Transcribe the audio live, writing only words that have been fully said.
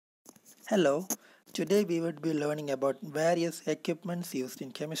Hello, today we would be learning about various equipments used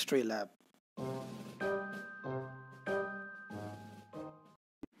in chemistry lab.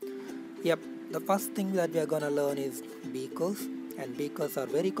 Yep, the first thing that we are gonna learn is beakers, and beakers are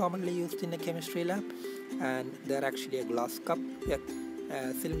very commonly used in a chemistry lab, and they're actually a glass cup,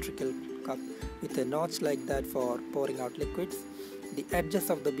 a cylindrical cup with a notch like that for pouring out liquids. The edges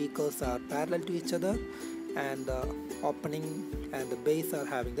of the beakers are parallel to each other, and the opening and the base are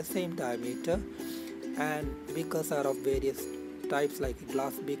having the same diameter, and beakers are of various types like a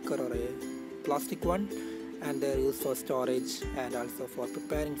glass beaker or a plastic one, and they're used for storage and also for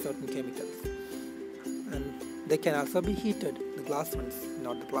preparing certain chemicals, and they can also be heated, the glass ones,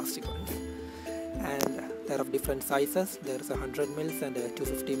 not the plastic ones, and they're of different sizes. There's 100 mils and a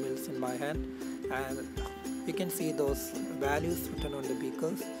 250 mils in my hand, and you can see those values written on the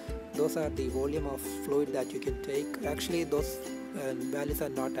beakers. Those are the volume of fluid that you can take. Actually those values are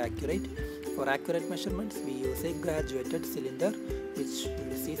not accurate. For accurate measurements we use a graduated cylinder, which you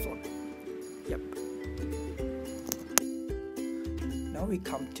will see soon. Yep. Now we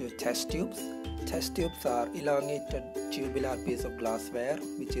come to test tubes. Test tubes are elongated tubular piece of glassware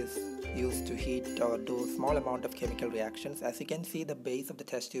which is used to heat or do small amount of chemical reactions. As you can see, the base of the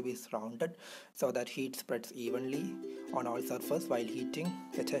test tube is rounded so that heat spreads evenly on all surfaces while heating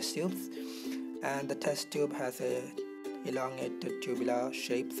the test tubes, and the test tube has a elongated tubular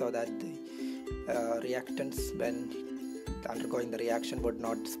shape so that the reactants when undergoing the reaction would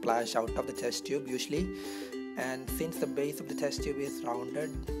not splash out of the test tube usually. And since the base of the test tube is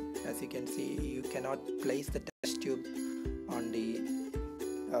rounded, as you can see, you cannot place the test tube on the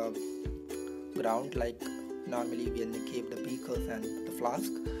ground like normally when you keep the beakers and the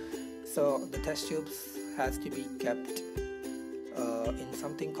flask. So the test tubes has to be kept in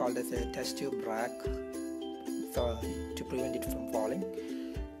something called as a test tube rack, so to prevent it from falling,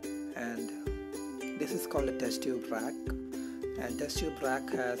 and this is called a test tube rack. And test tube rack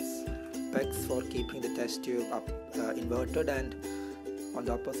has pegs for keeping the test tube up inverted, and on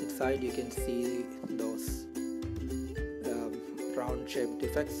the opposite side you can see those round shaped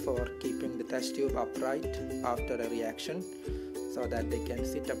effects for keeping the test tube upright after a reaction so that they can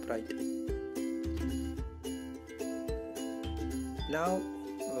sit upright. Now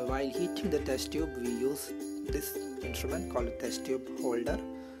while heating the test tube we use this instrument called a test tube holder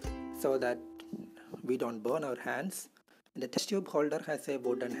so that we don't burn our hands. The test tube holder has a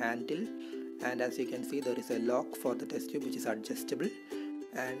wooden handle, and as you can see there is a lock for the test tube which is adjustable,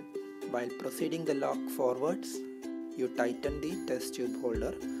 and while proceeding the lock forwards you tighten the test tube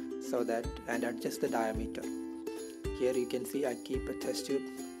holder so that and adjust the diameter. Here you can see I keep a test tube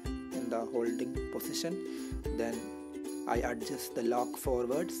in the holding position, then I adjust the lock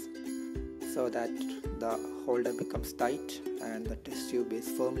forwards so that the holder becomes tight and the test tube is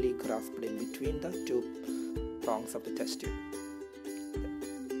firmly grasped in between the two prongs of the test tube.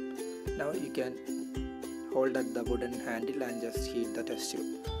 Now you can hold at the wooden handle and just heat the test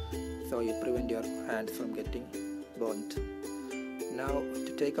tube, so you prevent your hands from getting burnt. Now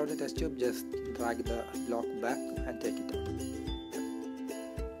to take out the test tube, just drag the lock back and take it out.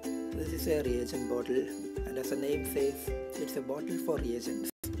 This is a reagent bottle, and as the name says, it's a bottle for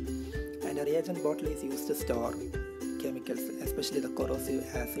reagents. And a reagent bottle is used to store chemicals, especially the corrosive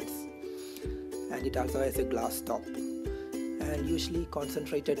acids, and it also has a glass top. And usually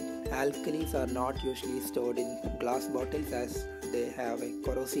concentrated alkalis are not usually stored in glass bottles as they have a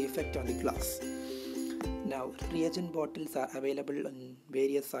corrosive effect on the glass. Now reagent bottles are available in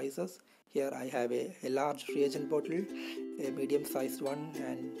various sizes. Here I have a large reagent bottle, a medium sized one,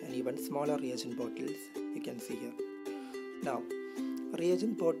 and an even smaller reagent bottles you can see here. Now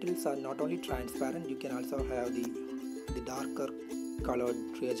reagent bottles are not only transparent, you can also have the darker colored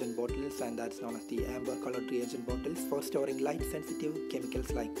reagent bottles, and that's known as the amber colored reagent bottles for storing light sensitive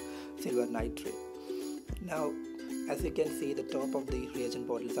chemicals like silver nitrate. Now as you can see, the top of the reagent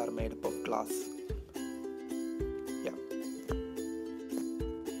bottles are made up of glass. Yeah.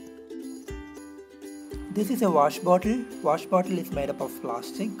 This is a wash bottle. Wash bottle is made up of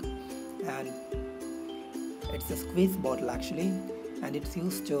plastic, and it's a squeeze bottle actually, and it's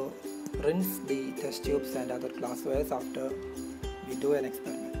used to rinse the test tubes and other glasswares after we do an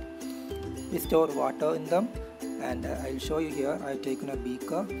experiment. We store water in them, and I'll show you here. I've taken a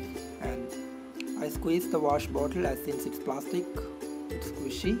beaker and I squeeze the wash bottle, as since it's plastic it's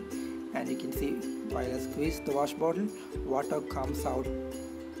squishy, and you can see while I squeeze the wash bottle, water comes out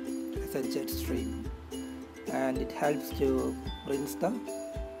as a jet stream, and it helps to rinse the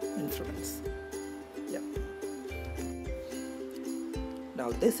instruments. Yeah.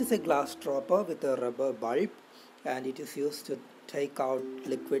 Now this is a glass dropper with a rubber bulb, and it is used to take out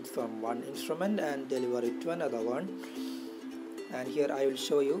liquids from one instrument and deliver it to another one. And here I will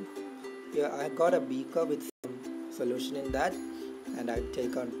show you. Here I got a beaker with some solution in that, and I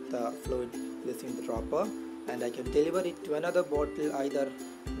take out the fluid using the dropper, and I can deliver it to another bottle either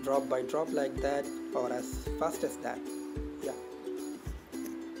drop by drop like that or as fast as that. Yeah.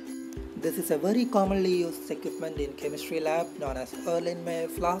 This is a very commonly used equipment in chemistry lab known as Erlenmeyer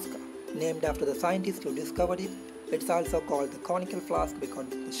flask, named after the scientist who discovered it. It's also called the conical flask because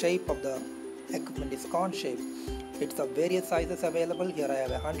the shape of the equipment is cone shape. It's of various sizes available. Here I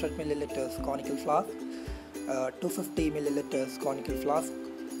have a 100 milliliters conical flask, 250 milliliters conical flask,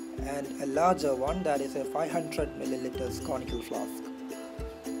 and a larger one that is a 500 milliliters conical flask.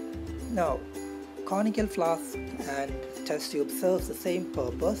 Now, conical flask and test tube serves the same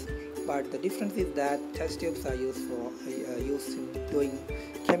purpose, but the difference is that test tubes are used in doing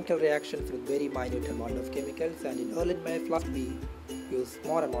chemical reactions with very minute amount of chemicals, and in Erlenmeyer flask we use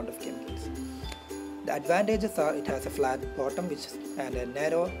more amount of chemicals. The advantages are it has a flat bottom and a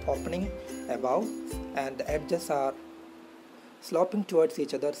narrow opening above, and the edges are sloping towards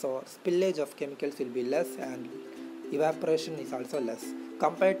each other, so spillage of chemicals will be less and evaporation is also less.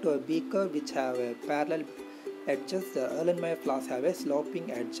 Compared to a beaker which have a parallel edges, the Erlenmeyer flask have a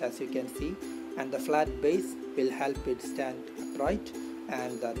sloping edge as you can see, and the flat base will help it stand upright,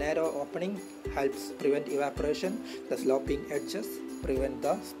 and the narrow opening helps prevent evaporation. The sloping edges prevent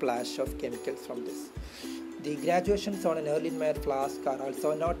the splash of chemicals from this. The graduations on an Erlenmeyer flask are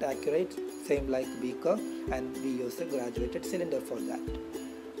also not accurate, same like beaker, and we use a graduated cylinder for that.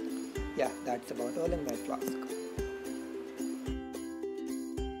 Yeah, that's about Erlenmeyer flask.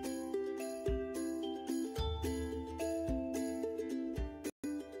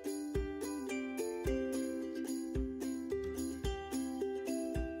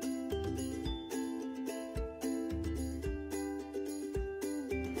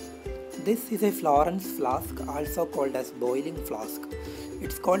 This is a Florence flask, also called as boiling flask.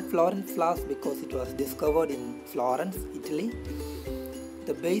 It's called Florence flask because it was discovered in Florence, Italy.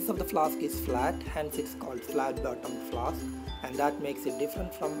 The base of the flask is flat, hence it's called flat bottom flask, and that makes it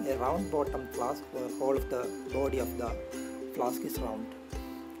different from a round bottom flask where whole of the body of the flask is round.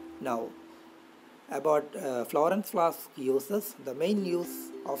 Now, about Florence flask uses, the main use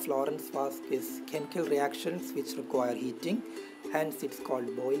of Florence flask is chemical reactions which require heating, hence it's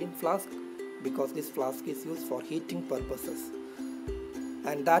called boiling flask because this flask is used for heating purposes,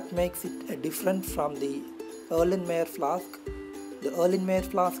 and that makes it different from the Erlenmeyer flask. The Erlenmeyer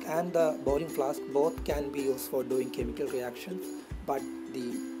flask and the boiling flask both can be used for doing chemical reactions, but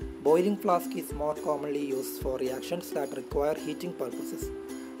the boiling flask is more commonly used for reactions that require heating purposes.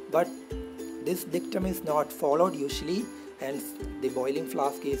 But this dictum is not followed usually, hence the boiling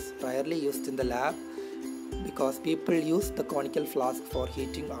flask is rarely used in the lab because people use the conical flask for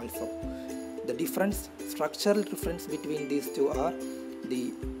heating also. The structural difference between these two are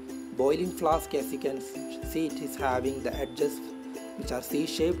the boiling flask, as you can see, it is having the edges which are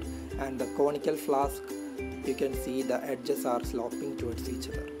C-shaped, and the conical flask you can see the edges are sloping towards each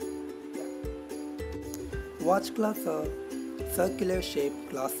other. Watch glass are circular shaped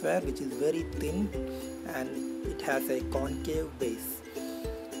glassware which is very thin and it has a concave base.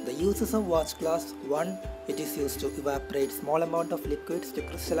 The uses of watch glass: 1. It is used to evaporate small amount of liquids to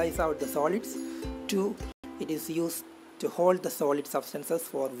crystallize out the solids. 2. It is used to hold the solid substances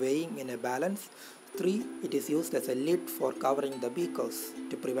for weighing in a balance. 3. It is used as a lid for covering the beakers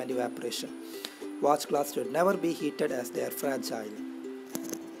to prevent evaporation. Watch glass should never be heated as they are fragile.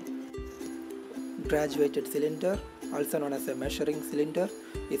 Graduated cylinder, also known as a measuring cylinder,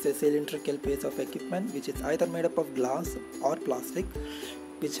 is a cylindrical piece of equipment which is either made up of glass or plastic,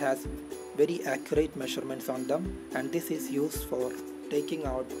 which has very accurate measurements on them, and this is used for taking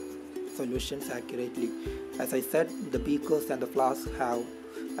out solutions accurately. As I said, the beakers and the flasks have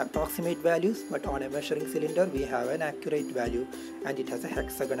approximate values, but on a measuring cylinder we have an accurate value and it has a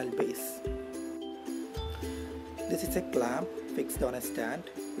hexagonal base. This is a clamp fixed on a stand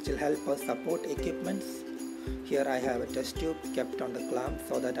which will help us support equipments. Here I have a test tube kept on the clamp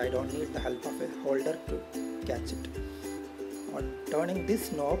so that I don't need the help of a holder to catch it. On turning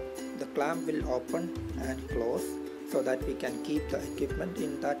this knob, the clamp will open and close so that we can keep the equipment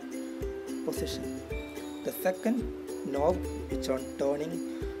in that position. The second knob, which on turning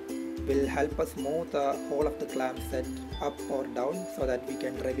will help us move the whole of the clamp set up or down so that we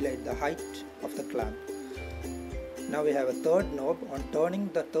can regulate the height of the clamp. Now we have a third knob. On turning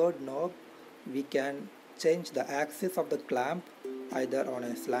the third knob, we can change the axis of the clamp either on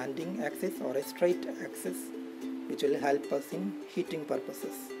a slanting axis or a straight axis, which will help us in heating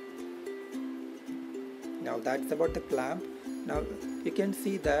purposes. Now that's about the clamp. Now you can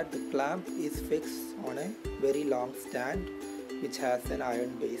see that the clamp is fixed on a very long stand which has an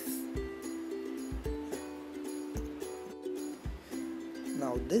iron base.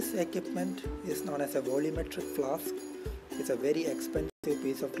 Now this equipment is known as a volumetric flask. It's a very expensive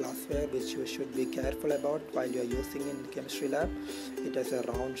piece of glassware which you should be careful about while you are using in the chemistry lab. It has a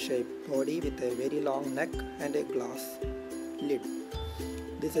round shaped body with a very long neck and a glass lid.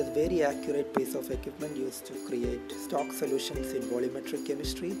 This is a very accurate piece of equipment used to create stock solutions in volumetric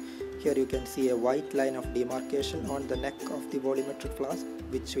chemistry. Here you can see a white line of demarcation on the neck of the volumetric flask,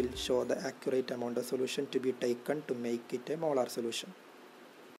 which will show the accurate amount of solution to be taken to make it a molar solution.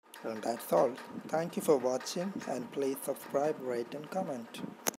 And that's all. Thank you for watching, and please subscribe, rate and comment.